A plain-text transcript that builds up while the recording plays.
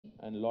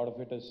and a lot of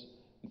it is,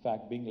 in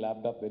fact, being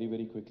lapped up very,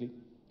 very quickly.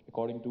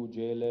 According to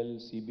JLL,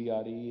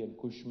 CBRE, and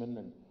Cushman,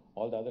 and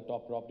all the other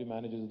top property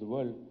managers of the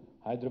world,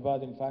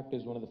 Hyderabad, in fact,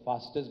 is one of the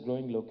fastest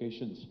growing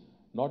locations,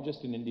 not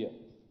just in India,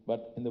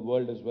 but in the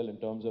world as well, in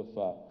terms of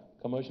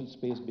commercial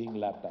space being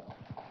lapped up.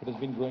 It has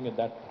been growing at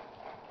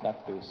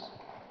that pace.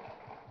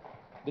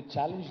 The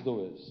challenge though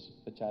is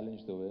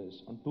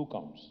on two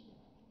counts.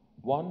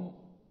 One,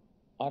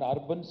 our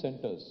urban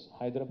centers,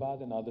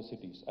 Hyderabad and other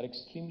cities, are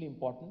extremely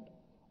important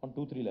on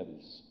 2-3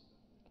 levels.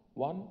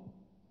 One,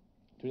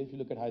 today if you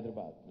look at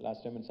Hyderabad,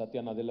 last time when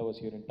Satya Nadella was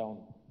here in town,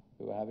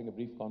 we were having a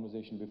brief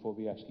conversation before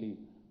we actually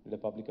did a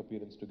public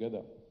appearance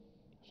together.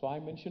 So I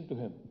mentioned to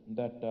him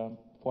that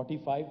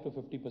 45 to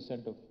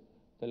 50% of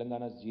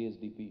Telangana's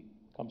GSDP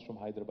comes from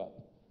Hyderabad.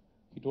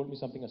 He told me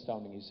something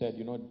astounding. He said,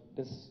 you know,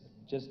 this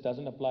just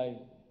doesn't apply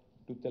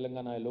to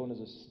Telangana alone as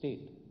a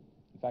state.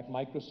 In fact,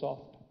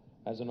 Microsoft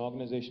as an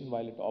organization,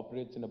 while it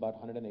operates in about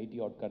 180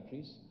 odd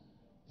countries,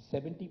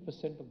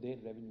 70% of their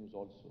revenues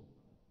also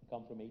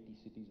come from 80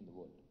 cities in the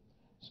world.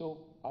 So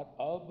our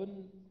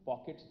urban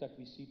pockets that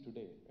we see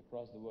today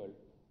across the world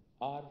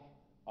are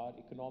our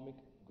economic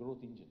growth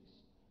engines.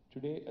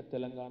 Today,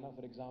 Telangana,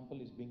 for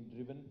example, is being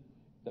driven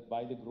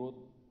by the growth,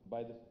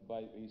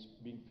 is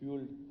being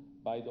fueled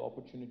by the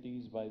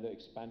opportunities, by the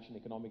expansion,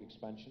 economic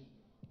expansion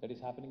that is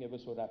happening ever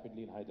so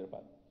rapidly in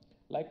Hyderabad.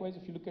 Likewise,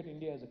 if you look at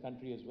India as a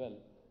country as well,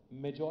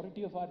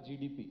 majority of our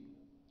GDP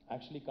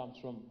actually comes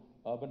from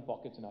urban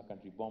pockets in our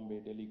country: Bombay,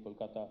 Delhi,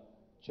 Kolkata,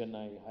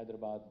 Chennai,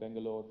 Hyderabad,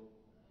 Bangalore,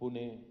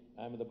 Pune,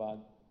 Ahmedabad.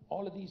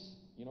 All of these,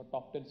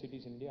 top 10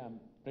 cities in India, I'm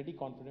pretty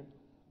confident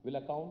will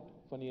account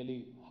for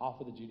nearly half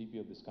of the GDP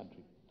of this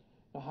country.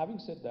 Now, having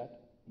said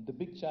that, the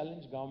big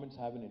challenge governments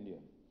have in India,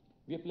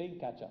 we are playing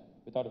catch up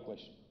without a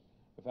question.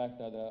 In fact,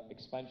 the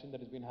expansion that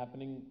has been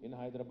happening in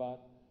Hyderabad,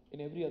 in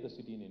every other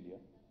city in India,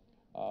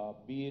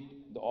 be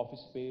it the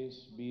office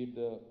space, be it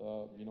the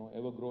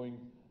ever-growing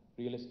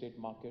real estate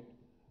market,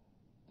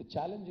 the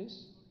challenge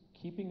is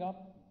keeping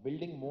up,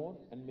 building more,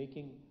 and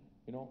making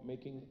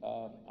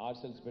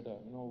ourselves better.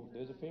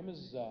 There's a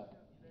famous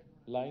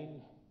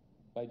line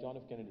by John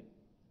F. Kennedy,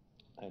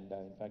 and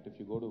in fact, if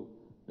you go to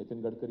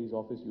Nitin Gadkari's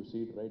office, you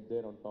see it right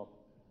there on top.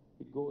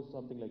 It goes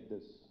something like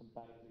this. I'm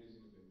paraphrasing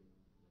a bit.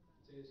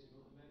 It says,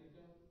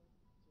 America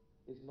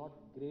is not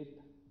great,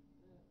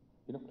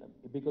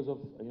 because of,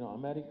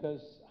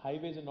 America's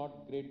highways are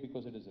not great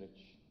because it is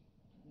rich.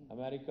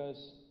 America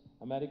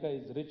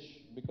is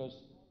rich because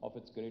of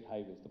its great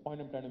highways. The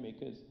point I'm trying to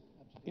make is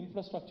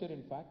infrastructure,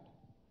 in fact,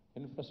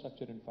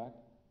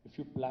 if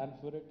you plan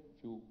for it,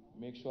 if you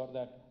make sure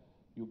that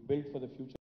you build for the future,